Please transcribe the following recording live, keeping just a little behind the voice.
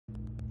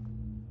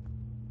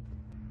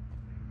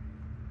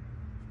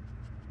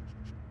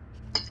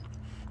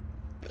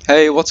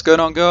Hey, what's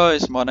going on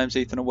guys? My name's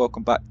Ethan and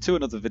welcome back to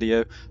another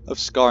video of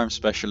Skyrim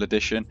Special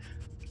Edition.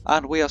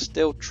 And we are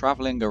still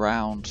travelling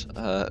around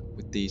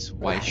with these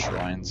way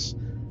shrines.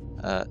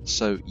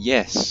 So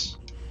yes.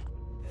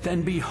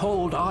 Then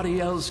behold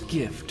Ariel's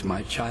gift,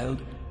 my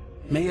child.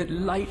 May it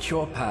light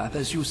your path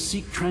as you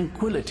seek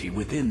tranquility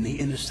within the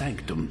inner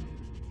sanctum.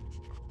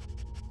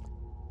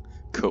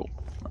 Cool.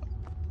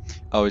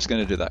 Oh, he's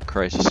going to do that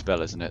crazy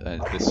spell, isn't it?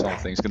 This whole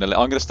thing's going to...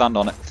 I'm going to stand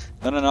on it.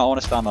 No, I want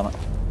to stand on it.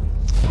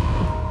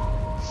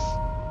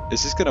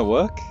 Is this going to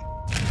work?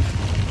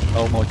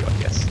 Oh my god,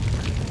 yes.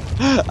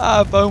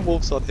 Bone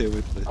Wolf's on here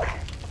with me.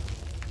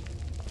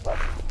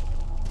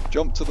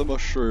 Jump to the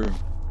mushroom.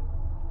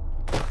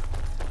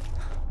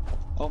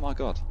 Oh my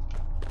god.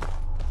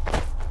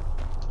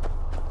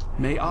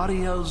 May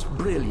Ariel's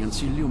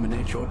brilliance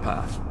illuminate your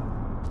path.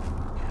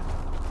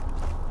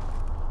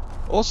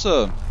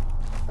 Awesome!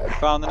 We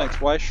found the next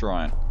way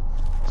shrine.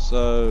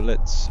 So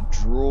let's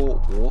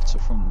draw water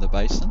from the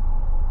basin.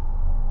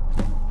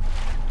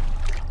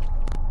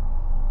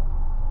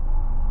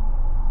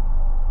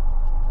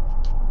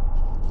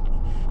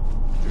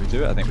 Did we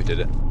do it? I think we did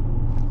it.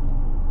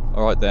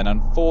 Alright then,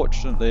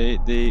 unfortunately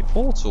the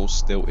portal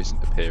still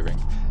isn't appearing.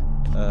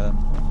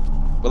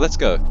 But let's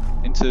go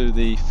into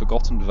the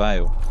Forgotten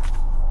Vale.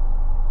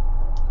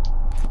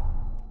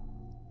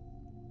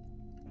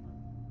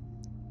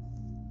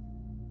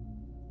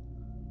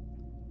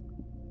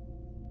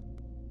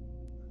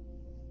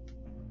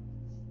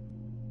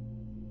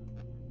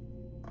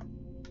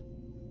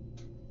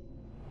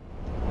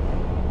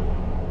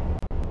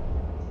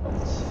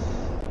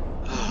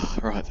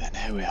 Right then,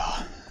 here we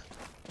are.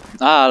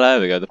 Ah, there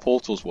we go, the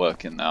portal's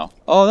working now.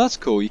 Oh, that's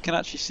cool, you can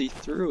actually see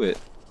through it.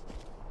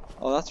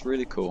 Oh, that's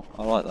really cool,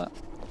 I like that.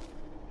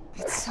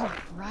 It's so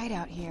bright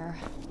out here.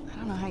 I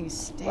don't know how you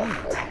stand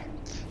it.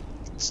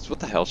 What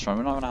the hell's wrong?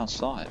 We're not even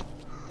outside.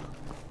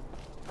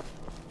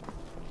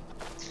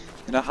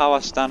 You know how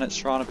I stand it,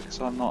 Serana?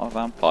 Because I'm not a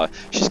vampire.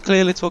 She's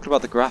clearly talking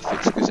about the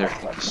graphics because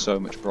everything is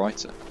so much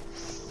brighter.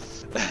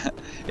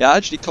 Yeah, it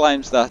actually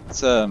claims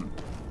that,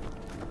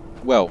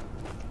 well,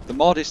 the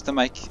mod is to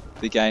make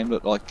the game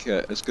look like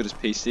as good as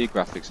PC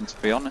graphics, and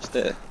to be honest,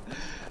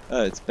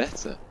 it's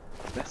better.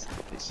 It's better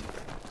than PC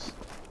graphics.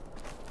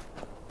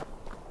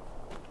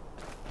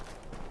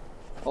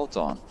 Hold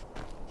on.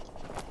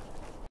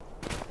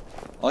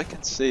 I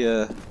can see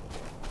a...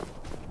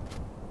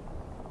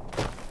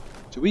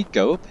 Do we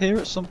go up here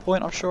at some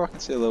point? I'm sure I can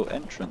see a little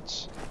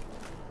entrance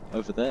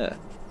over there.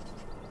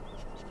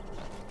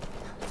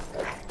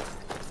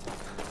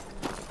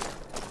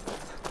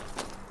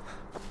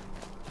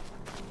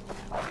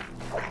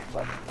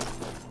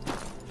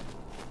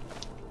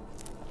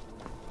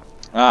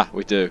 Ah,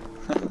 we do.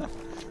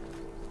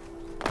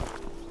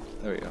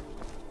 There we go.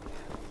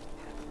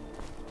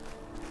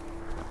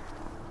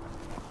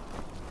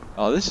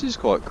 Oh, this is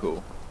quite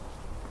cool.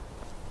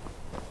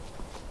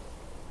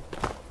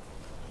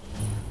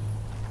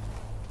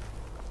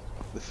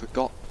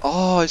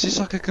 Oh, is this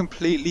like a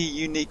completely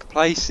unique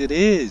place? It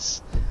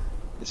is.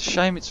 It's a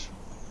shame it's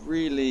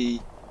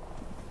really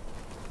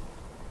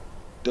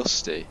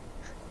dusty.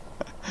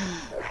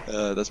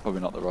 That's probably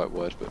not the right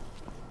word, but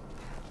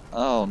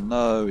oh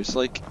no, it's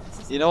like,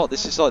 you know what?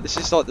 This is like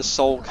the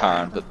Soul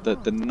Karen,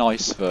 but the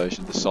nice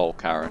version of the Soul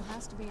Karen.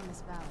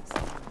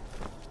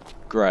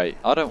 Great.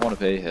 I don't want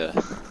to be here.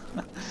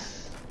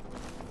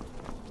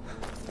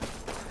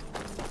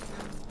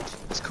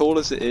 As cool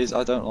as it is,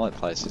 I don't like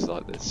places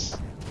like this.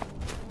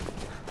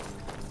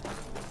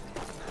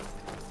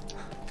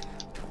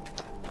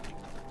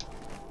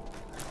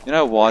 You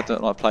know why I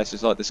don't like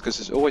places like this? Because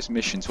there's always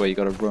missions where you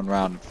got to run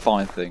around and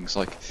find things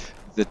like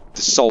the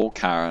Soul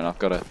Karen. I've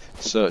got to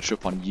search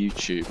up on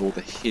YouTube all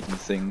the hidden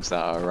things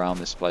that are around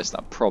this place that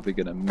I'm probably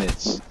going to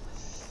miss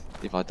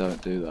if I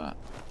don't do that.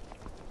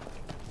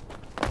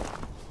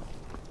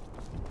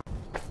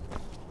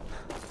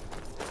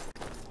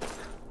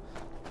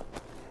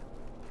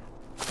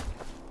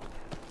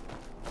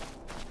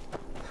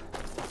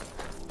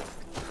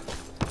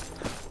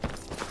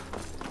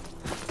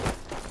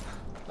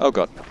 Oh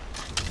god.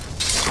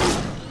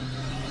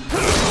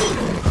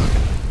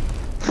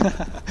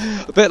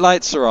 A bit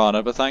late,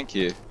 Serana, but thank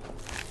you.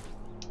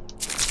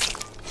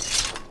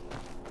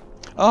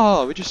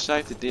 Oh, we just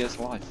saved the deer's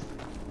life.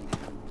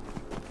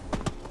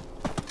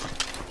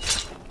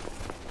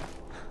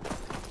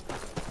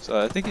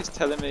 So I think it's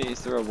telling me,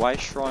 is there a way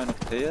shrine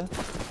up here?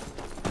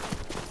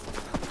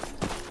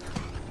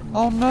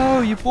 Oh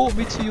no, you brought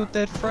me to your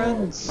dead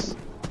friends.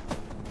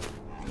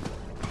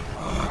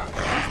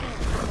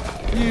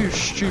 You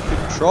stupid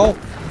troll.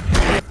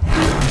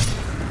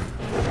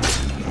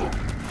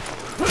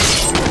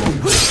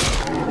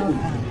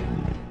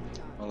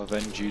 I'll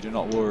avenge you, do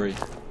not worry.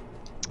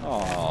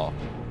 Oh.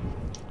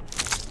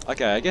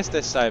 Okay, I guess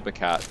they're saber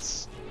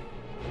cats.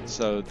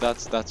 So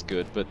that's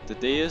good, but the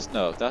deers?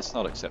 No, that's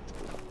not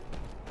acceptable.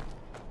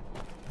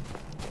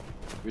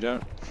 We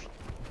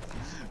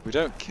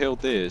don't kill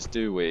deers,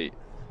 do we?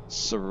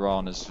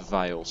 Serana's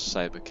Vale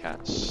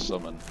Sabercat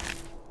summon.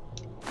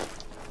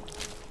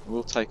 I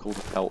will take all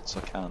the pelts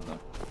I can though.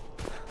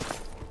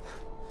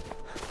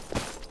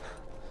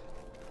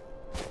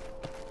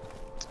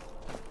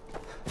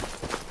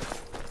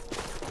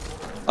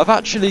 I've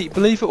actually,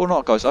 believe it or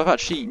not guys, I've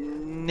actually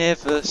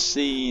never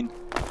seen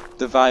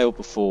the Vale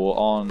before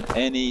on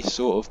any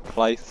sort of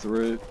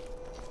playthrough,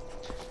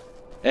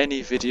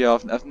 any video.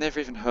 I've never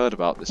even heard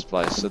about this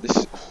place, so this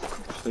is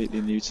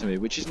completely new to me,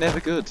 which is never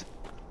good.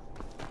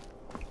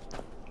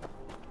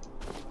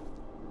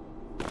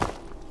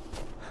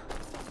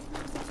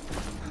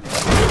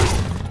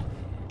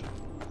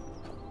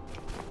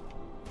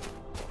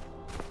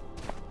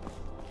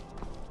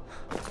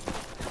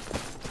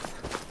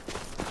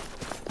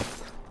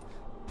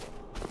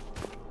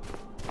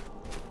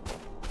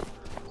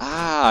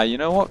 Ah, you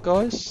know what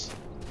guys?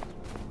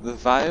 The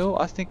Vale,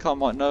 I think I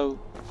might know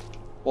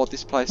what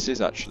this place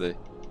is actually.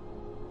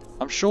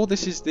 I'm sure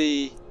this is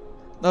the...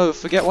 No,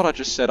 forget what I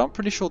just said. I'm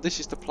pretty sure this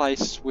is the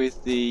place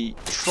with the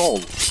troll.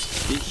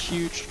 The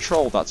huge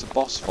troll that's a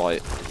boss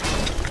fight.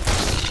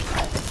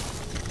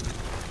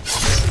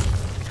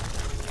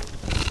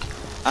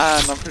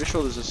 And I'm pretty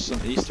sure there's just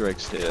some Easter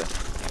eggs here.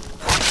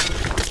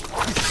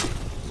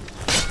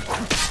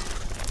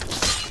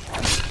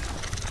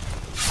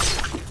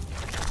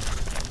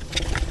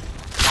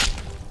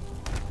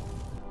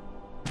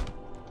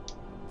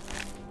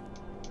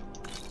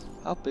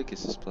 How big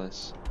is this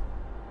place?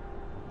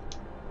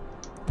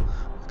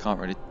 I can't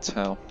really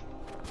tell.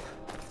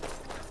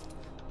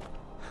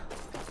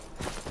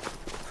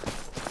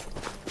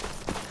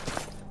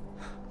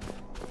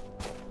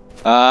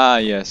 Ah,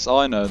 yes,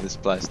 I know this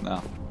place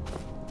now.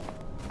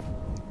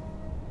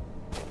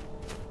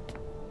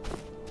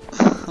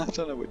 I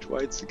don't know which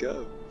way to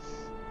go.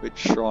 Which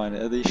shrine?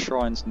 Are these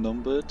shrines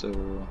numbered or...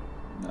 No,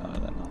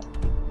 they're not.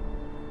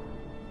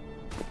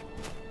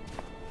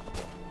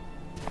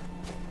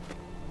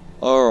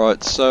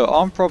 Alright, so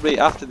I'm probably,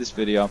 after this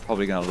video, I'm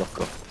probably going to look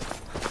up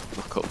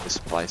this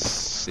place,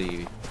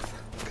 see,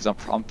 because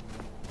I'm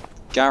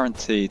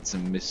guaranteed to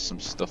miss some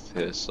stuff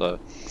here, so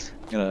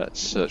I'm going to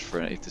search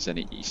for it if there's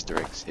any Easter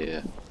eggs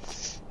here,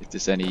 if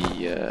there's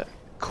any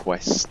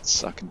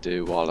quests I can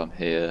do while I'm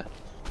here,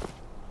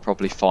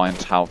 probably find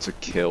how to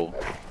kill,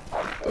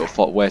 or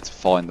where to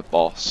find the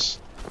boss.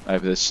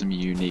 Maybe there's some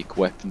unique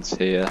weapons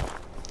here,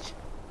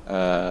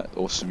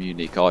 or some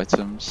unique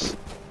items.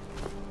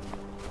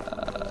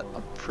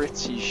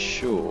 Pretty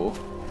sure...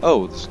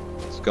 Oh, there's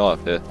a guy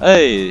up here.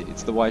 Hey,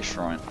 it's the Way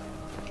Shrine.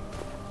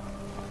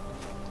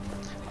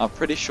 I'm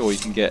pretty sure you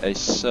can get a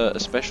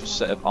special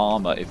set of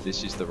armor if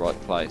this is the right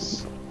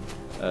place.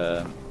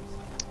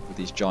 With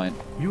these giant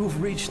You've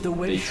reached the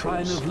Way beetles.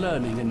 Shrine of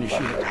Learning,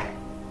 Initiate.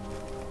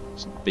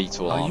 Some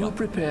beetle armor. Are you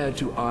prepared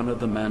to honor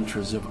the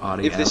mantras of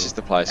Ariel? If this is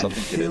the place, I and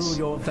think it is. fill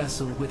your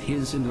vessel with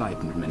his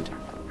enlightenment?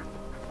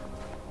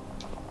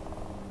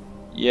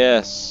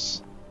 Yes.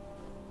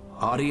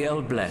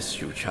 Ariel bless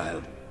you,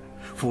 child,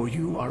 for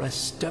you are a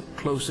step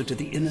closer to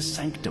the inner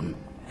sanctum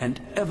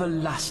and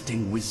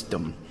everlasting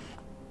wisdom.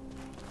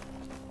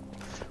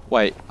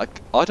 Wait,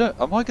 I don't...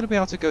 Am I going to be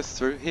able to go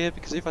through here?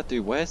 Because if I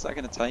do, where's that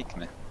going to take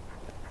me?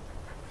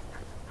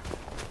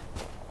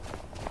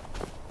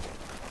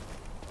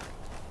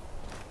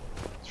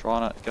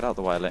 Trying to get out of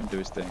the way, let him do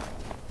his thing.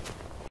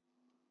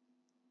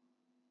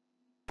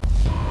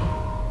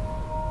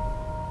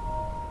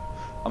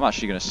 I'm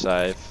actually going to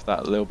save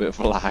that little bit of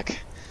lag.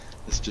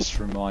 This just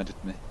reminded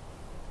me.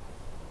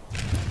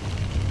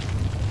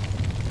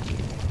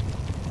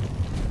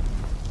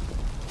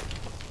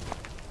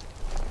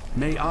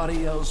 May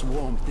Ariel's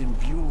warmth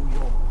imbue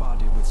your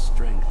body with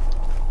strength.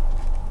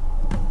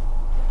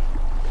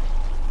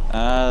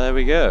 There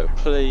we go.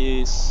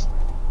 Please.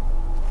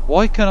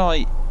 Why can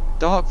I...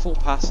 Darkfall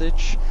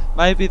Passage?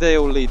 Maybe they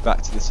all lead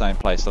back to the same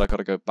place, so I've got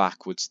to go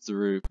backwards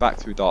back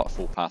through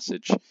Darkfall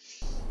Passage.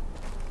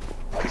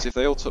 Because if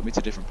they all took me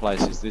to different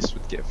places, this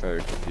would get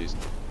very confusing.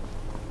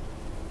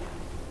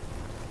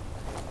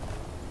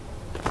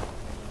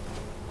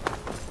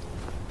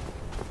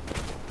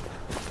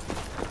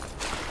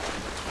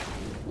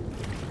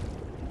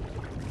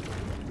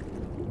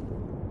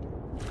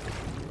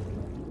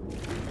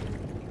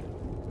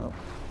 Oh,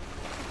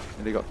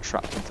 nearly got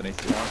trapped underneath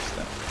the ice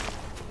then.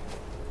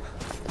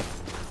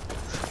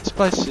 This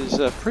place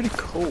is pretty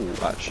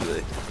cool,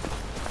 actually.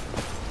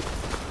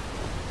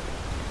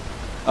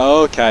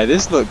 Okay,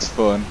 this looks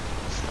fun.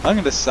 I'm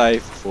going to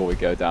save before we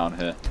go down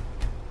here.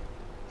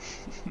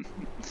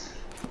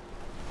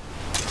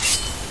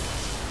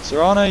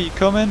 Serrano, you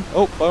coming?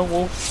 Oh, Bone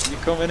Wolf, you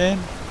coming in?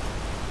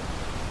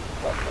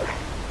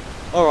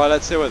 Alright,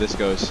 let's see where this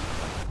goes.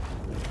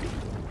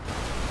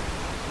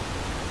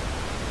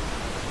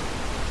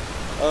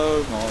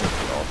 Oh my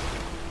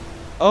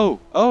god.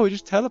 Oh, he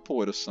just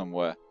teleported us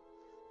somewhere.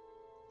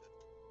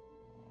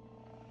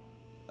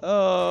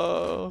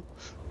 Oh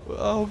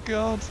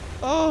god.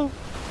 Oh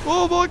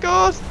my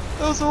god.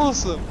 That was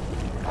awesome.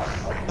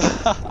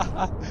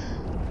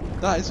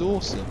 That is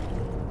awesome.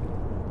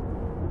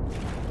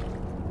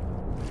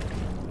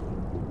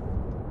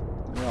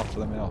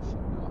 Let me off.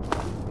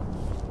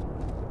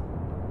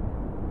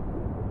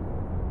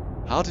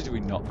 How did we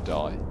not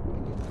die?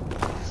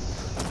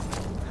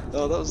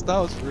 Oh, that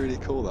was really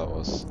cool. That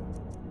was.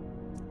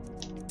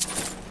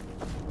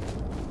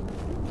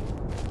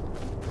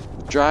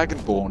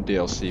 Dragonborn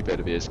DLC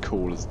better be as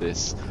cool as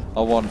this. I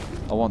want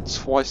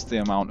twice the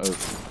amount of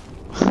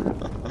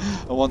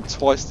I want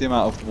twice the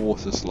amount of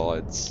water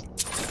slides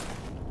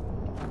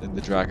in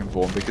the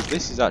Dragonborn, because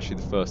this is actually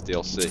the first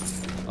DLC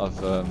I've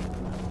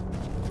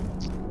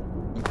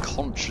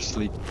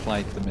unconsciously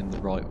played them in the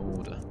right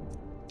order.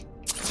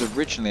 Because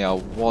originally I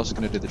was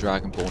going to do the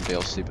Dragonborn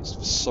DLC, but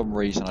for some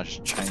reason I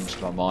just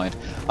changed my mind.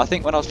 I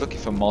think when I was looking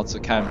for mods, I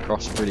came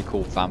across a really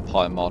cool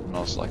vampire mod, and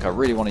I was like, I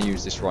really want to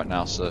use this right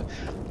now, so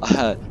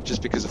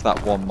just because of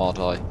that one mod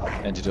I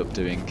ended up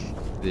doing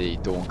the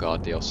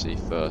Dawnguard DLC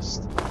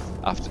first,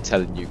 after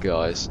telling you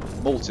guys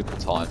multiple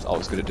times I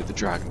was going to do the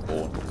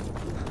Dragonborn.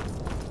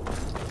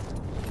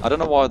 I don't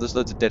know why there's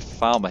loads of dead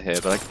Falmer here,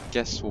 but I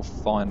guess we'll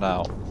find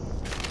out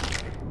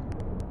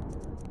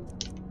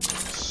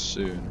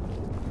soon.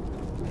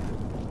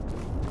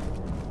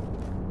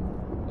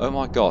 Oh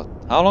my god,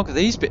 how long have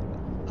these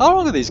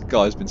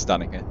guys been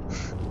standing here?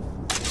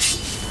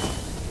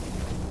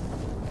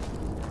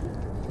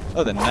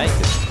 Oh, they're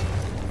naked.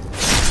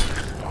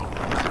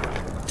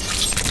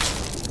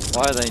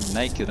 Why are they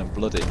naked and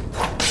bloody?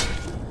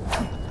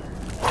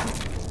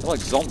 They're like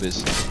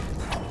zombies.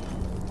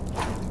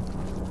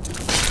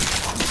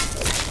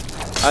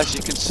 As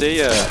you can see,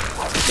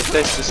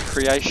 Bethesda's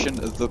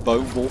creation of the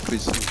Bone Wolf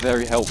is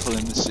very helpful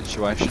in this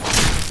situation.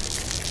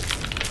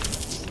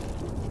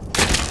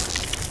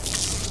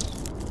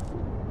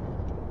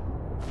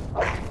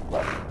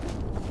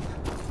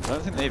 I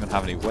don't think they even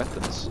have any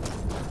weapons.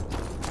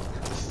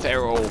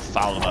 Feral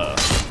Falmer.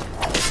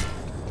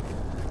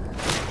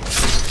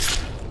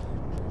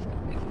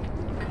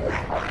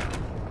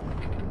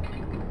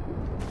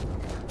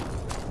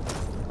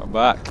 Come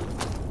back.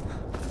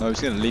 No, he's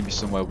going to lead me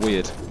somewhere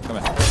weird. Come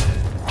here.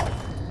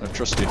 I don't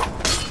trust you.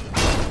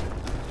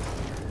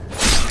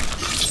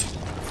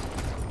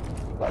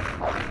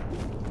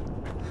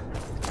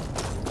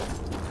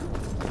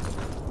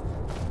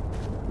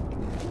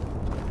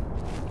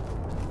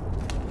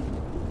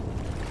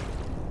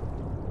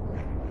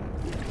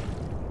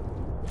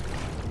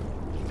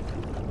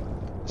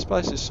 This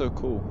place is so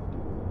cool.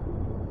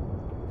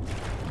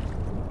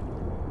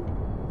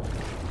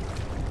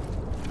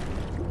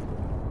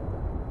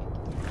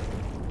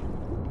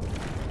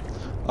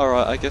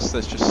 Alright, I guess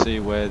let's just see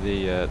where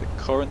the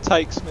current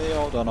takes me.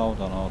 Hold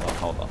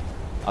on.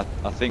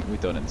 I think we're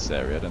done in this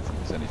area. I don't think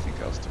there's anything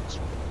else to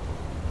explore.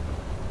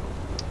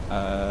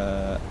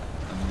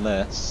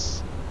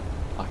 Unless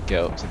I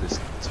get up to this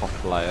top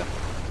layer.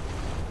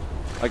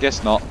 I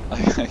guess not.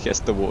 I guess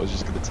the water's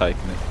just going to take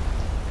me.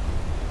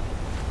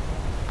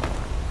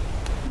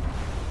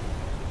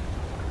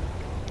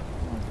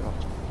 Oh my god.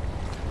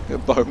 A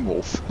bone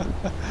wolf.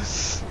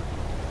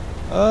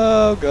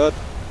 Oh god.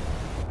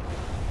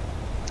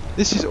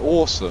 This is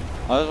awesome,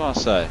 I just want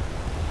to say.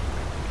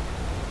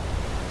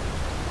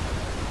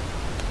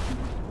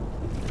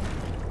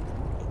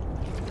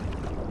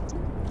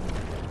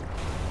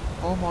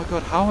 Oh my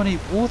god, how many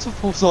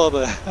waterfalls are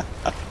there?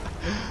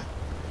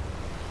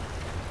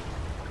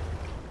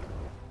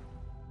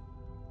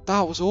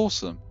 That was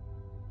awesome.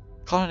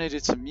 Kinda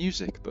needed some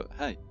music, but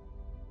hey. It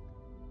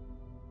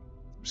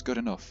was good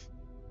enough.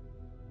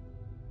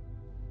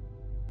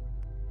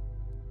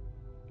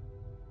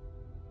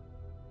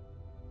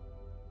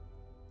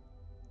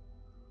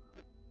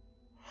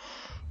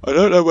 I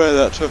don't know where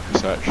that took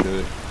us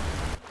actually.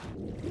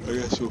 I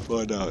guess we'll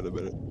find out in a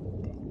minute.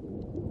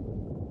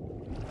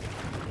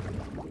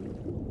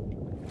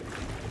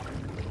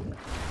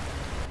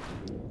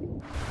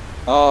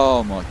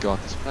 Oh my god,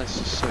 this place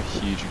is so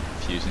huge and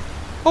confusing.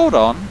 Hold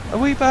on, are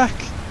we back?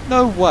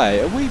 No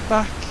way, are we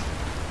back?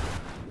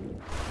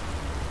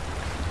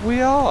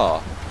 We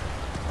are.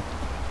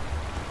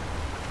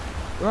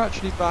 We're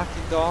actually back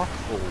in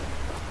Darkfall.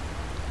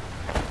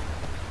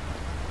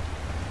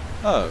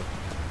 Oh.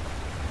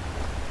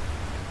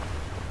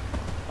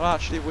 I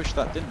actually wish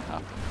that didn't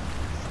happen.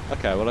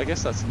 Okay, well I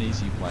guess that's an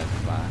easy way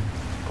back.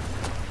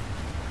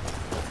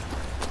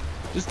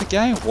 Does the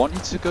game want you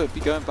to be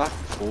going back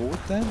and forward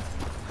then?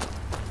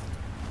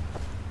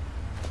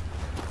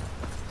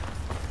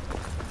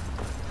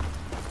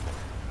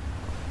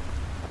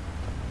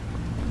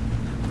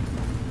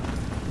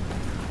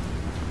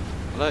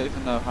 I don't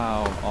even know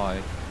how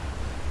I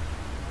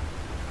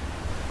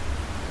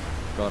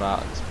got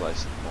out of this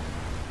place anymore.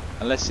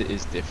 Unless it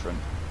is different.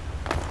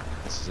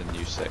 This is a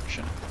new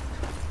section.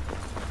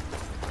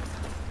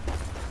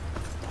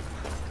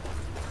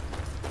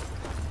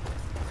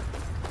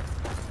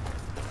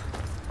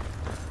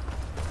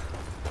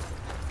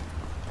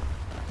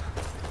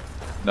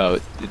 No,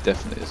 it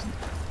definitely isn't.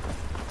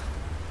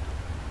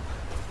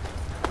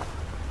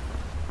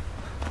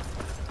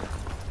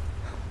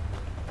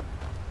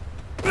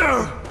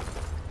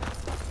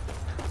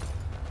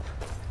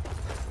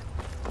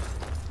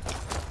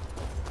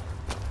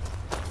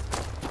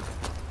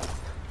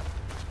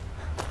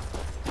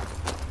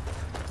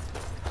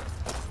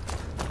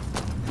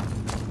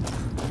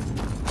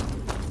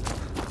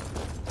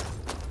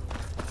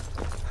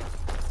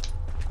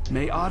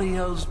 May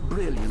Ariel's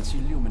brilliance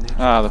illuminate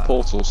Ah, your the path.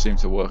 portals seem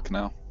to work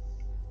now.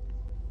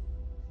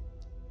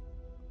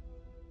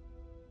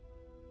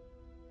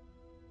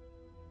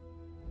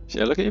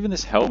 Yeah, look at even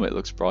this helmet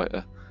looks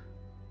brighter.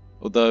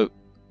 Although,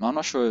 I'm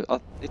not sure,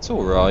 it's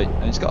alright.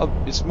 And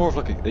it's more of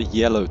like a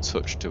yellow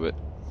touch to it.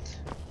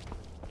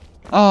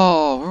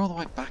 Oh, we're all the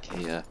way back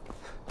here.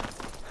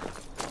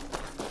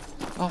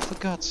 Oh, for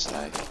God's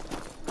sake.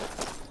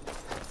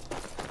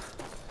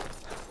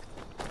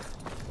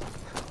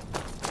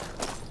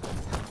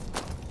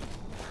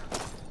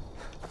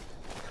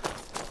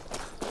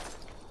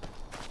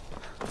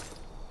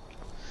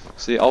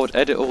 See, I would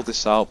edit all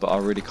this out, but I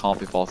really can't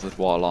be bothered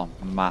while I'm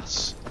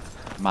mass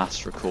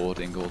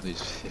recording all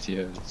these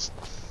videos.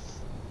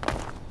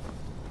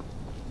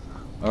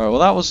 Alright, well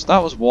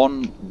that was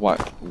one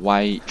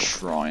way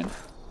shrine.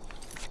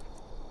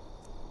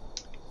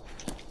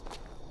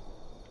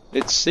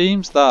 It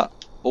seems that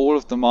all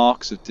of the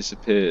marks have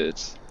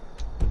disappeared.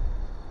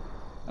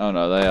 Oh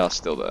no, they are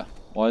still there.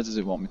 Why does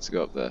it want me to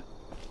go up there?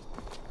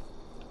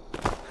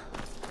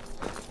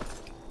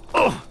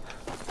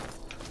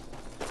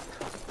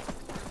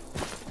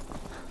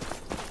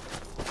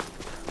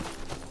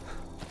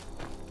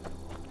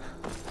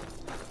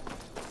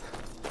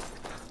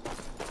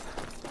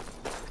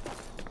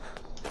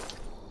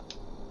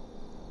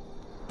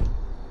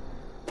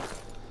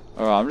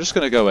 Alright, I'm just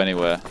gonna go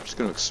anywhere. I'm just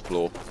gonna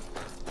explore.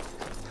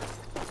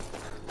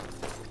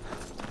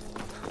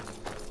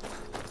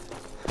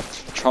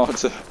 Trying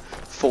to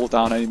fall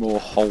down any more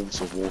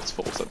holes or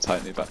waterfalls that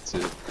take me back to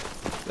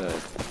the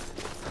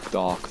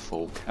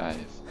Darkfall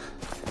cave.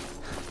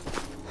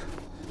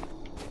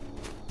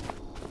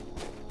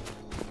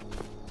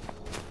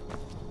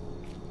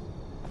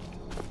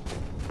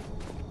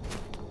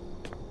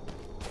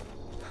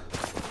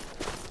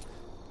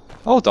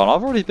 Hold on,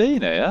 I've already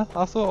been here.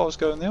 I thought I was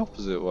going the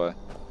opposite way.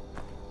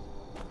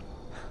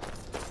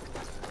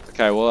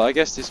 Okay, well I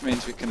guess this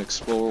means we can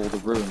explore all the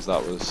ruins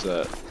that was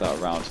that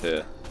are around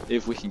here,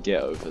 if we can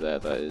get over there.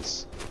 That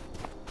is.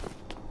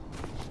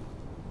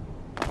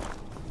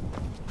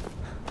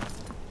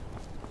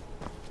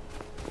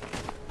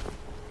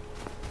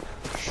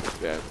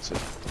 Should be able to.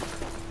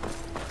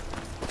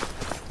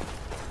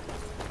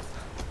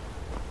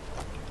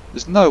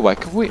 There's no way.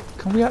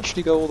 Can we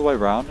actually go all the way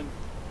around? And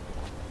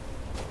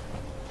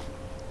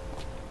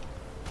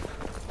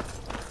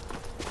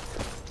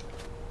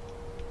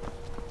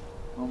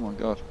oh my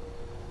god.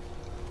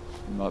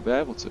 We might be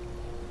able to.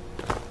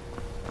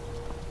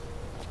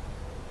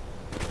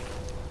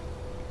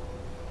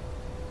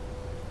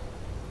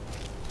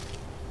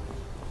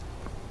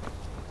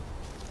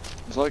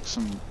 There's like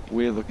some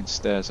weird looking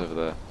stairs over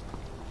there.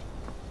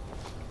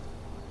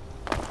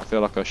 I feel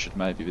like I should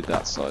maybe be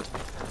that side.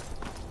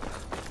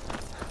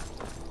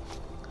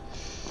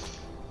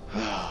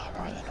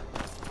 Right then.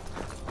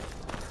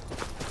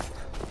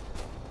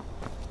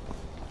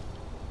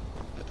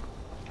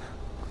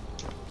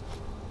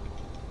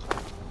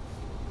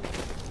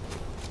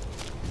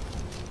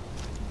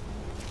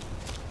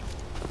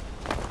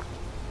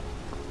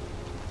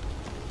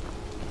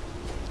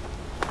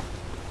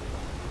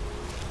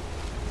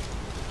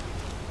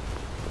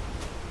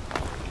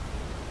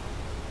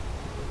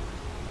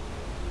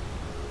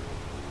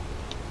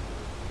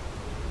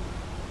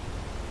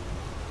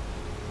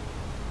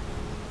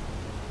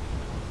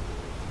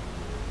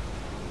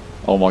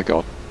 Oh my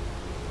god.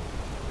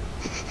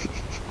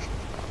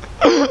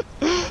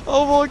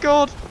 Oh my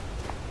god!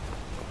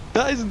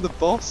 That isn't the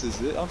boss, is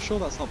it? I'm sure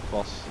that's not the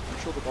boss. I'm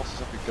sure the boss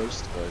is like a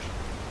ghost version.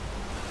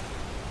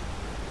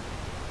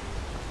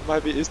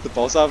 Maybe it is the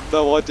boss, I have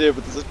no idea,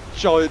 but there's a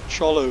giant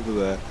troll over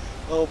there.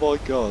 Oh my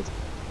god.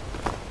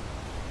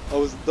 I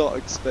was not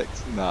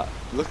expecting that.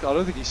 Look, I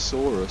don't think he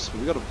saw us, but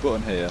we got a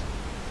button here.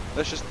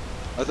 Let's just...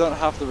 I don't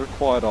have the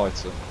required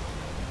item.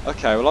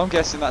 Okay, well I'm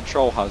guessing that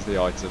troll has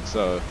the item,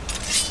 so...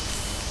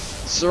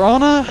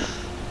 Serana?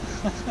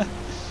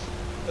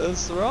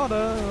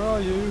 Serana, where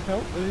are you?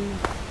 Help me.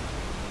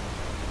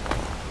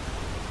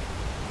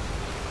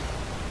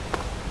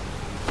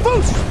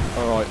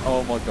 Alright,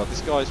 oh my god,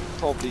 this guy's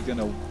probably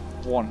gonna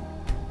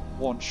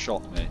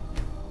one-shot me.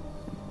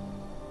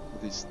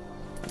 With his...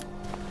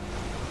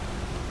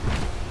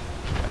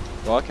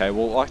 Well, okay,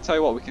 well I tell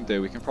you what we can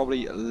do, we can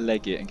probably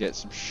leg it and get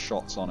some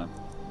shots on him.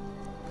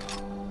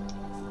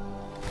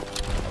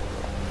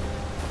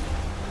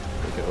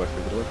 Get away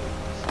from the door.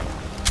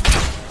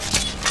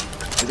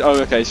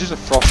 Oh, okay, it's just a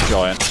frost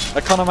giant.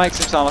 That kind of makes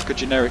him sound like a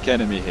generic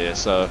enemy here,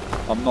 so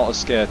I'm not as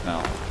scared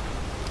now.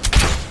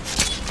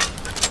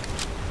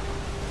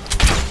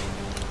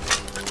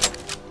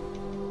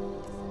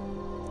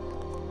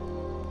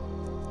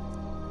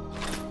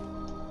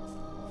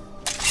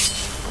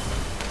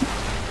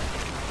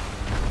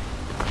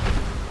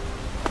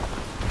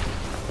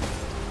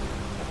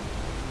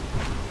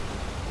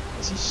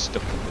 Is he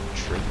stuck in the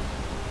tree?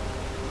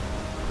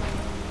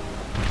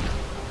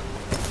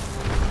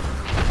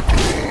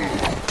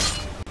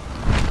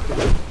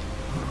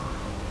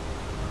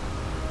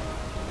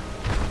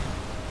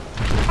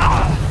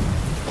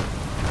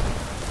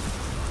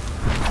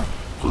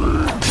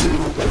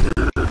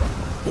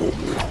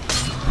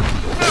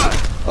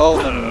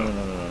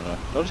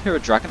 Did I just hear a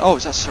dragon? Oh,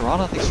 is that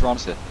Serana? I think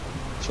Serana's here.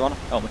 Serana,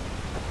 help me.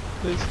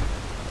 Please.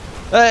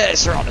 Hey,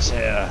 Serana's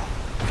here!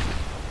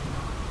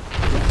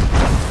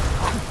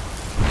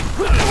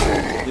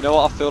 You know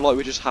what? I feel like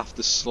we just have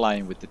to slay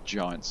him with the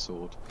giant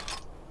sword.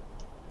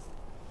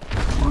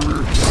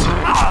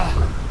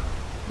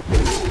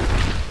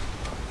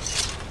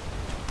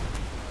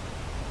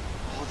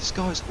 Oh, this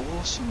guy's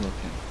awesome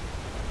looking.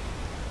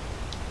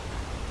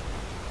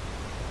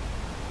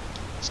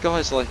 This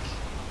guy's like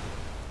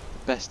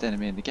the best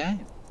enemy in the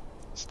game.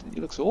 He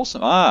looks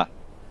awesome. Ah!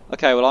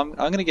 Okay, well I'm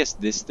gonna guess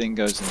this thing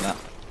goes in that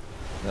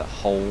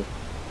hole.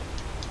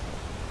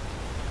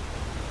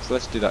 So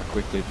let's do that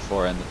quickly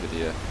before I end the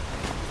video.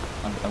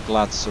 I'm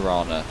glad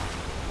Serana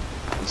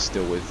is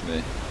still with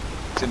me.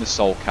 It's in the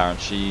Soul Car and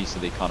she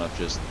easily kind of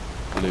just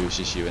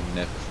loses you and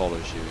never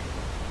follows you.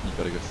 You've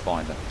got to go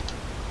find her.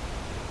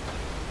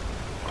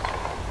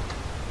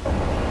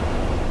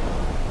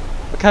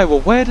 Okay, well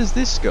where does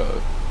this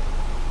go?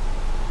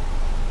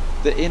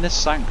 The Inner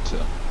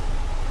Sanctum.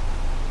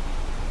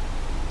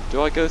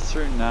 Do I go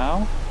through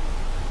now?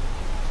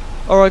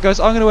 Alright guys,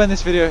 I'm going to end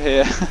this video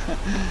here.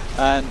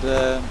 And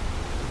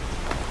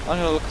I'm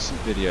going to look at some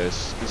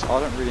videos because I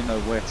don't really know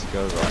where to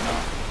go right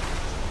now.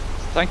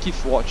 Thank you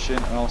for watching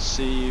and I'll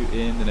see you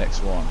in the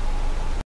next one.